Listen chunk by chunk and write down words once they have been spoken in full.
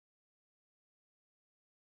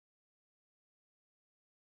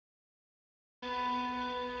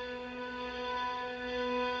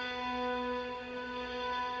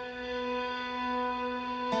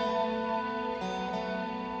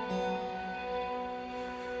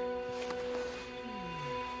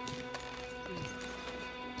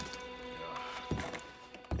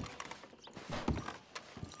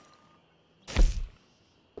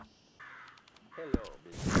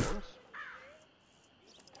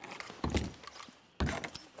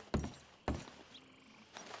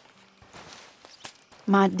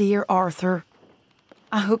My dear Arthur,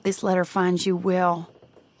 I hope this letter finds you well.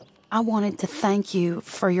 I wanted to thank you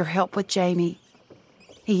for your help with Jamie.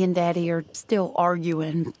 He and Daddy are still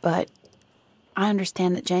arguing, but I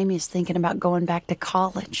understand that Jamie is thinking about going back to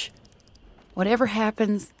college. Whatever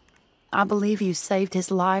happens, I believe you saved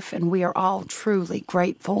his life, and we are all truly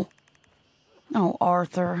grateful. Oh,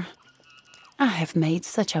 Arthur, I have made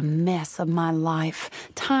such a mess of my life,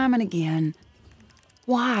 time and again.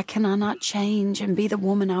 Why can I not change and be the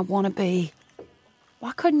woman I want to be?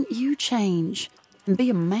 Why couldn't you change and be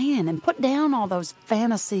a man and put down all those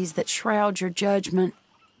fantasies that shroud your judgment?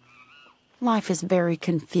 Life is very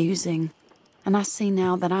confusing, and I see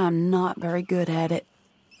now that I am not very good at it.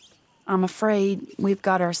 I'm afraid we've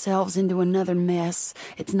got ourselves into another mess.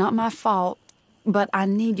 It's not my fault, but I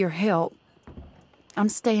need your help. I'm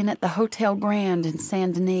staying at the Hotel Grand in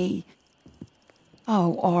Saint Denis.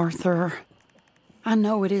 Oh, Arthur, I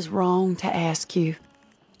know it is wrong to ask you,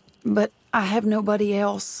 but I have nobody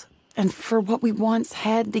else, and for what we once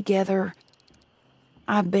had together,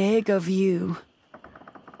 I beg of you,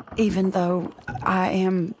 even though I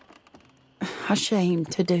am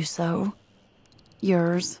ashamed to do so.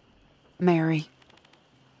 Yours, Mary.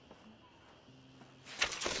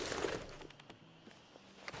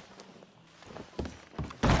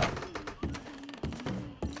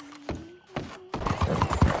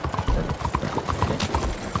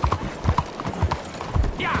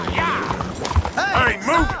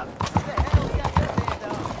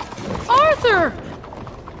 Arthur!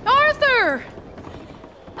 Arthur!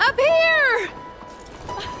 Up here!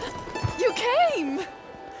 You came!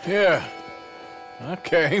 Yeah, I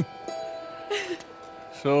came.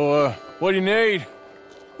 So, what do you need?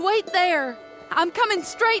 Wait there! I'm coming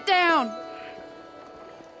straight down!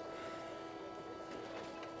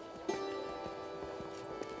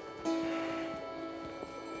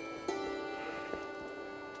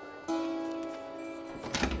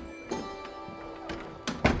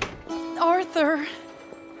 Arthur.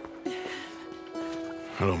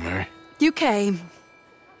 Hello, Mary. You came.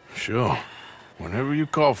 Sure. Whenever you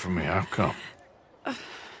call for me, I'll come.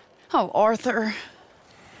 Oh, Arthur.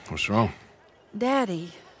 What's wrong?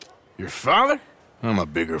 Daddy. Your father? I'm a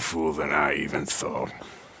bigger fool than I even thought.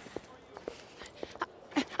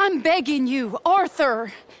 I'm begging you,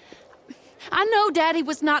 Arthur. I know Daddy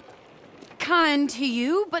was not kind to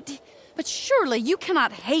you, but surely you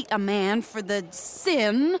cannot hate a man for the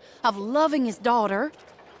sin of loving his daughter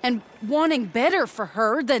and wanting better for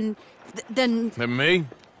her than Than me?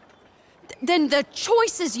 than the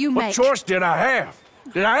choices you make. What choice did I have?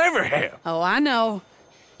 Did I ever have? Oh, I know.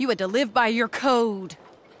 You had to live by your code.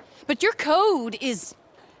 But your code is...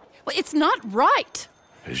 well, it's not right.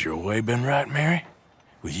 Has your way been right, Mary?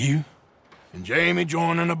 With you? And Jamie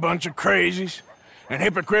joining a bunch of crazies? And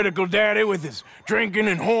hypocritical daddy with his drinking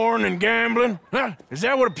and whoring and gambling? Huh? Is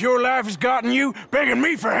that what a pure life has gotten you? Begging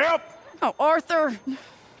me for help? Oh, Arthur.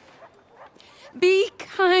 Be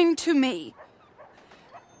kind to me.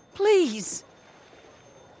 Please.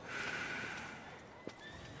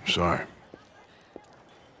 Sorry.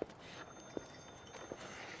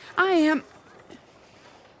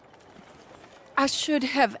 I should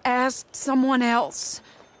have asked someone else,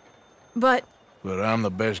 but... But I'm the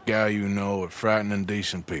best guy you know at frightening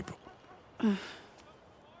decent people.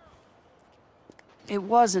 It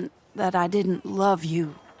wasn't that I didn't love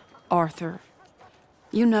you, Arthur.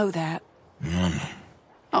 You know that.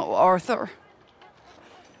 Oh, Arthur.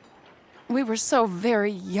 We were so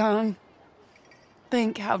very young.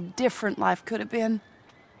 Think how different life could have been.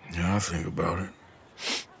 Yeah, I think about it.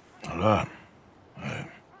 A lot.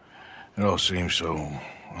 It all seems so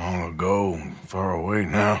long ago and far away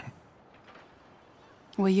now.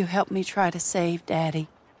 Will you help me try to save Daddy?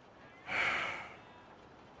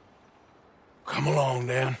 Come along,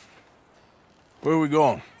 Dan. Where are we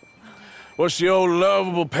going? What's the old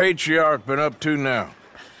lovable patriarch been up to now?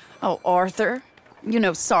 Oh, Arthur, you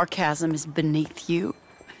know sarcasm is beneath you.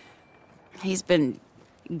 He's been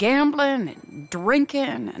gambling and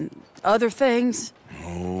drinking and other things.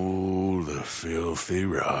 Oh, the filthy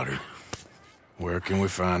rotter. Where can we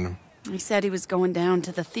find him? He said he was going down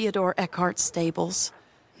to the Theodore Eckhart stables.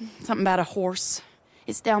 Something about a horse.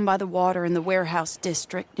 It's down by the water in the warehouse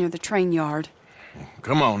district near the train yard.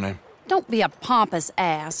 Come on, then. Don't be a pompous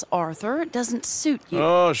ass, Arthur. It doesn't suit you.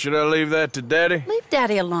 Oh, should I leave that to Daddy? Leave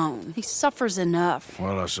Daddy alone. He suffers enough.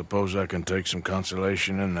 Well, I suppose I can take some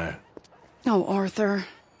consolation in that. Oh, Arthur.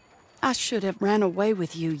 I should have ran away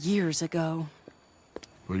with you years ago.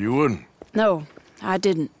 Well, you wouldn't. No, I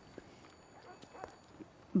didn't.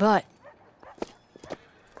 But...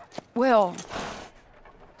 well...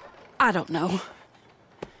 I don't know.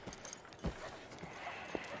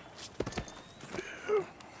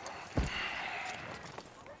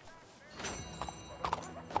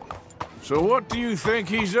 So what do you think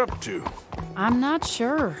he's up to? I'm not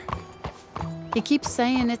sure. He keeps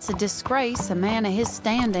saying it's a disgrace a man of his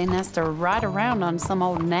standing has to ride around on some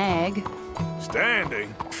old nag.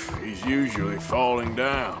 Standing? He's usually falling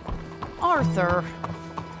down. Arthur.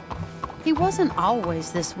 He wasn't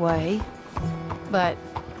always this way, but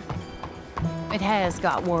it has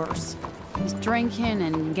got worse. He's drinking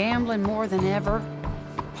and gambling more than ever,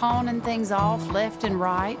 pawning things off left and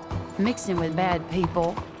right, mixing with bad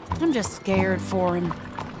people. I'm just scared for him.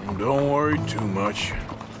 Don't worry too much.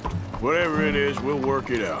 Whatever it is, we'll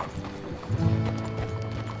work it out.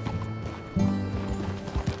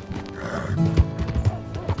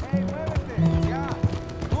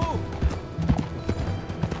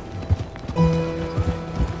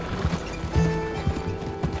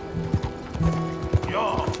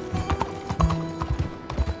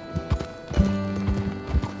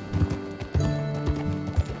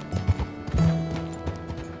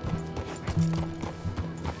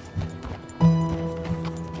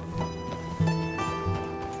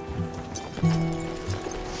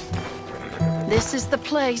 This is the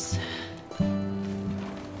place.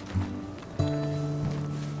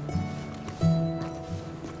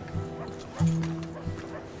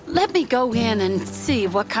 Let me go in and see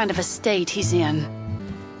what kind of a state he's in.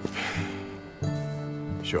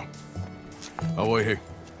 Sure. I'll wait here.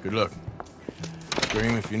 Good luck.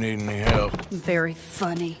 Scream if you need any help. Very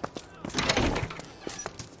funny.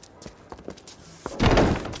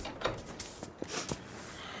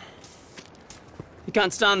 You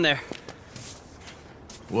can't stand there.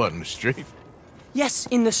 What, in the street? Yes,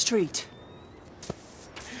 in the street.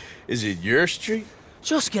 Is it your street?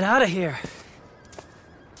 Just get out of here.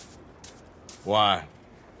 Why?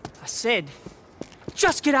 I said,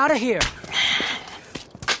 just get out of here.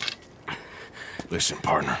 Listen,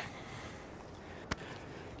 partner.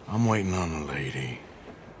 I'm waiting on the lady.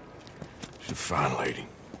 She's a fine lady.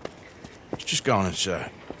 She's just gone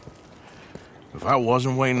inside. If I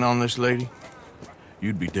wasn't waiting on this lady,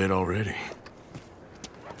 you'd be dead already.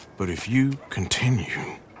 But if you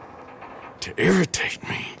continue to irritate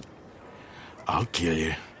me, I'll kill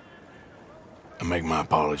you and make my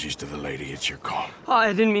apologies to the lady. It's your call. Oh,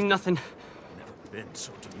 I didn't mean nothing. Never been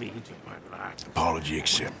so demeaned in my life. Apology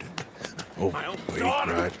accepted. Oh, wait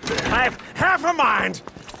right there. I have half a mind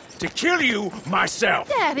to kill you myself.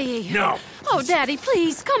 Daddy! No. Oh, Daddy,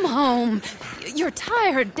 please, come home. You're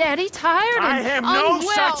tired, Daddy, tired and I have no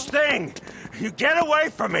unwell. such thing. You get away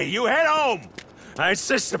from me. You head home. I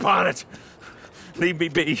insist upon it. Leave me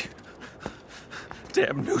be.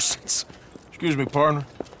 Damn nuisance. Excuse me, partner.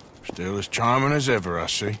 Still as charming as ever, I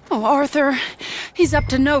see. Oh, Arthur, he's up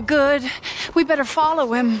to no good. We better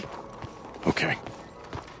follow him. Okay.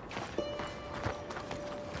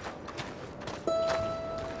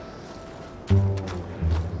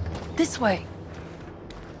 This way.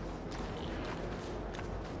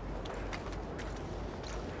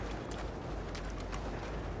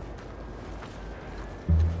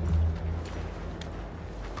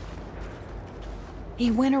 He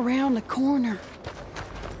went around the corner.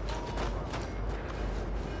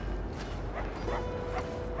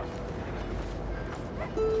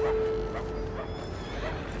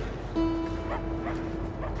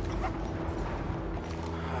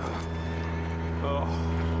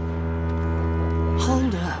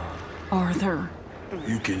 Hold up, Arthur.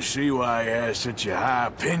 You can see why he has such a high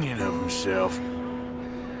opinion of himself.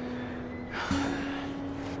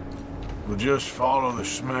 We'll just follow the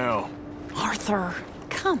smell. Arthur,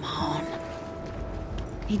 come on.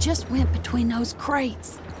 He just went between those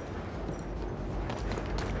crates.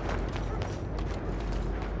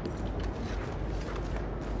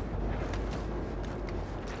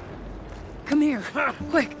 Come here,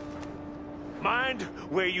 quick. Mind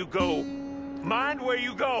where you go. Mind where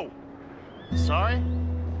you go. Sorry?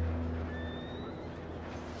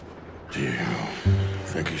 Do you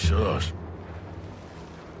think he saw us?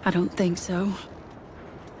 I don't think so.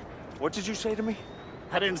 What did you say to me?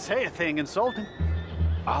 I didn't say a thing insulting.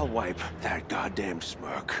 I'll wipe that goddamn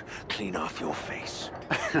smirk clean off your face.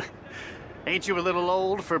 Ain't you a little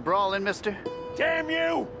old for brawling, mister? Damn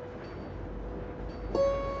you!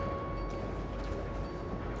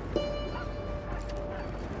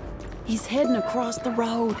 He's heading across the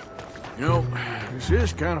road. You know, this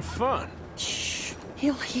is kind of fun. Shh,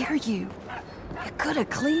 he'll hear you. You could have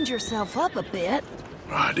cleaned yourself up a bit.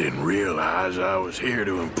 I didn't realize I was here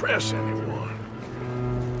to impress anyone.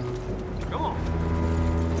 Come on.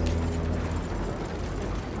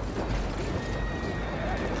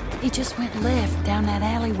 He just went left down that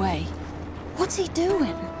alleyway. What's he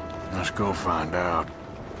doing? Let's go find out.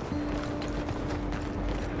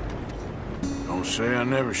 Don't say I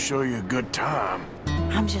never show you a good time.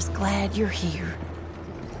 I'm just glad you're here.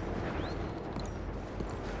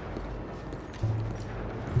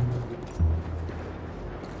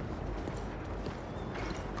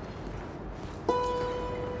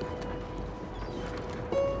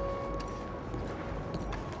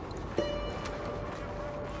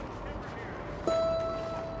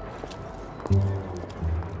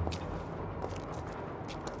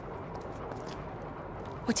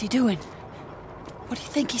 What's he doing? What do you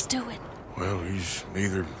think he's doing? Well, he's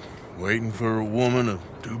either waiting for a woman of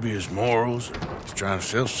dubious morals, or he's trying to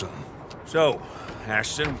sell something. So,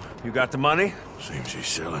 Ashton, you got the money? Seems he's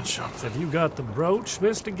selling something. Have you got the brooch,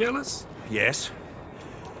 Mr. Gillis? Yes.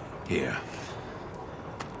 Here.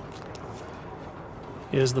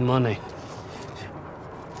 Here's the money.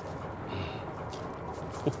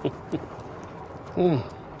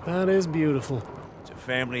 That is beautiful. It's a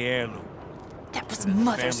family heirloom. That was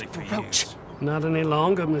Mother's Family for brooch. years. Not any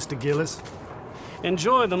longer, Mr. Gillis.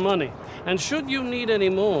 Enjoy the money, and should you need any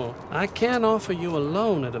more, I can offer you a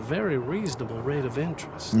loan at a very reasonable rate of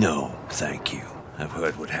interest. No, thank you. I've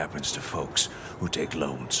heard what happens to folks who take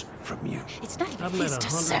loans from you. It's not even I've met his to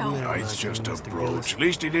 100 sell. men No, it's like just you, a Mr. brooch. Gillis. At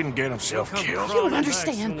least he didn't get himself Come killed. You don't crawling back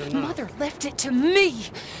understand. soon enough. Mother left it to me.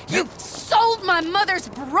 You sold my mother's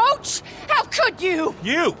brooch? How could you?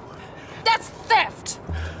 You! That's theft.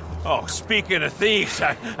 Oh, speaking of thieves,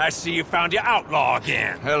 I see you found your outlaw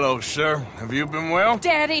again. Hello, sir. Have you been well?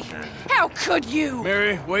 Daddy, how could you?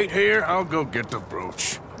 Mary, wait here. I'll go get the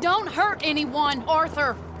brooch. Don't hurt anyone,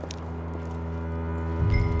 Arthur.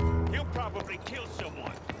 He'll probably kill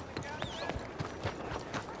someone.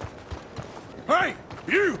 Hey,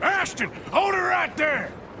 you, Ashton! Hold her right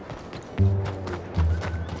there!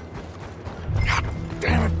 God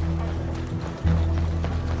damn it.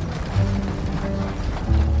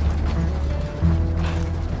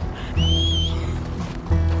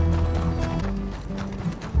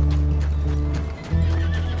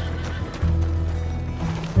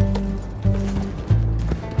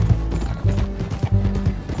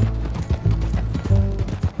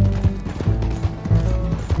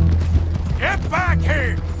 Get back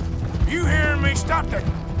here! You hearing me? Stop the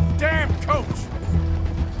damn coach!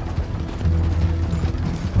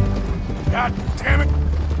 God damn it!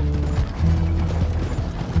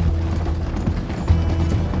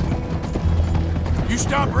 You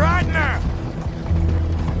stop right now!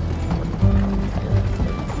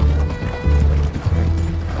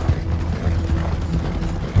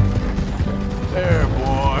 There,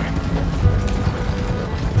 boy.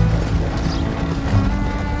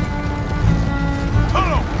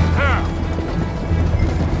 Hold on, now!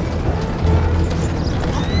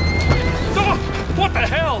 What the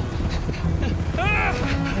hell?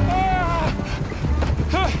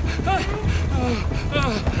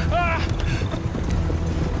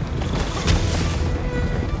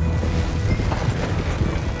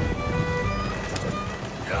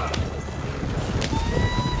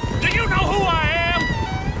 Do you know who I am?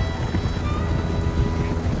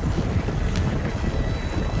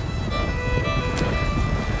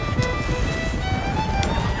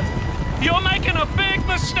 You're making a big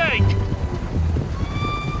mistake.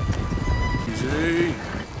 Easy.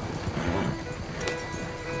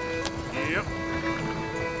 Yep.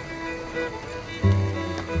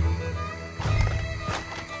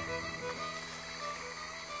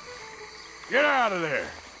 Get out of there!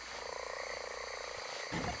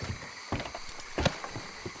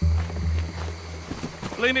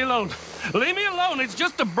 Leave me alone. Leave me alone. It's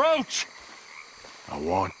just a brooch. I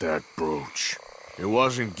want that brooch. It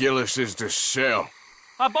wasn't Gillis's to sell.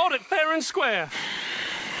 I bought it fair and square.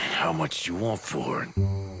 How much do you want for it?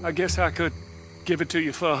 I guess I could give it to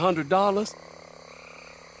you for $100.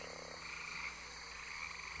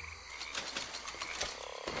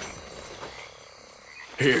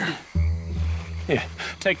 Here. Here,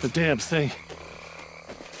 take the damn thing.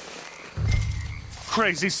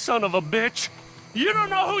 Crazy son of a bitch. You don't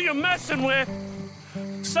know who you're messing with.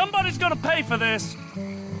 Somebody's gonna pay for this.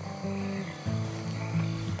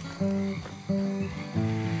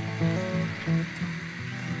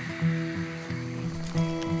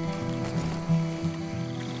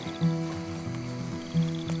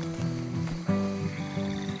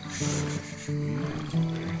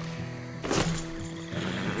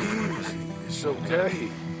 It's okay.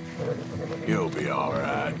 You'll be all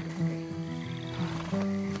right.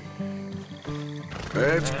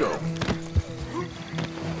 Let's go.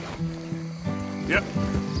 Yep.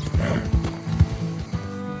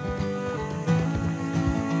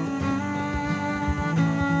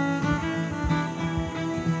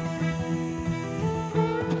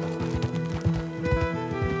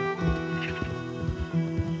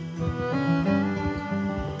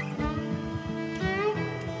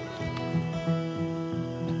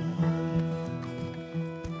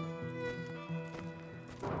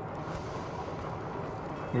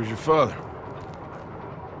 Where's your father?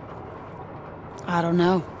 I don't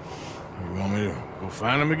know. You want me to go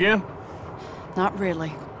find him again? Not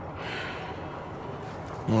really.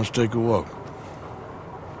 Let's take a walk.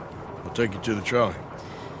 I'll take you to the trolley.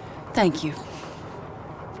 Thank you.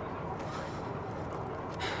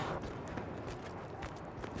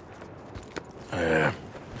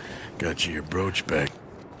 Got you your brooch back.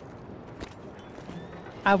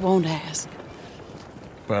 I won't ask.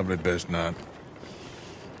 Probably best not.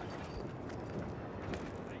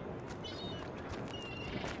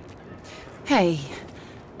 Hey.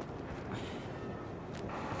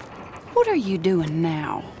 What are you doing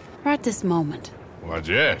now? Right this moment? Why'd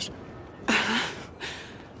you ask?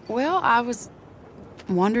 Well, I was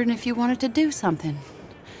wondering if you wanted to do something.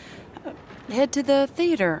 Head to the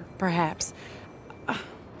theater, perhaps.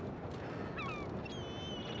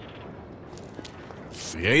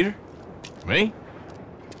 Theater? Me?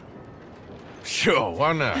 Sure,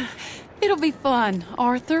 why not? It'll be fun,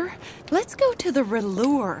 Arthur. Let's go to the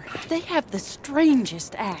Relure. They have the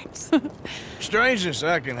strangest acts. Strangeness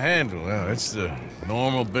I can handle. Well, it's the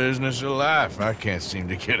normal business of life I can't seem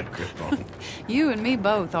to get a grip on. You and me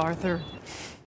both, Arthur.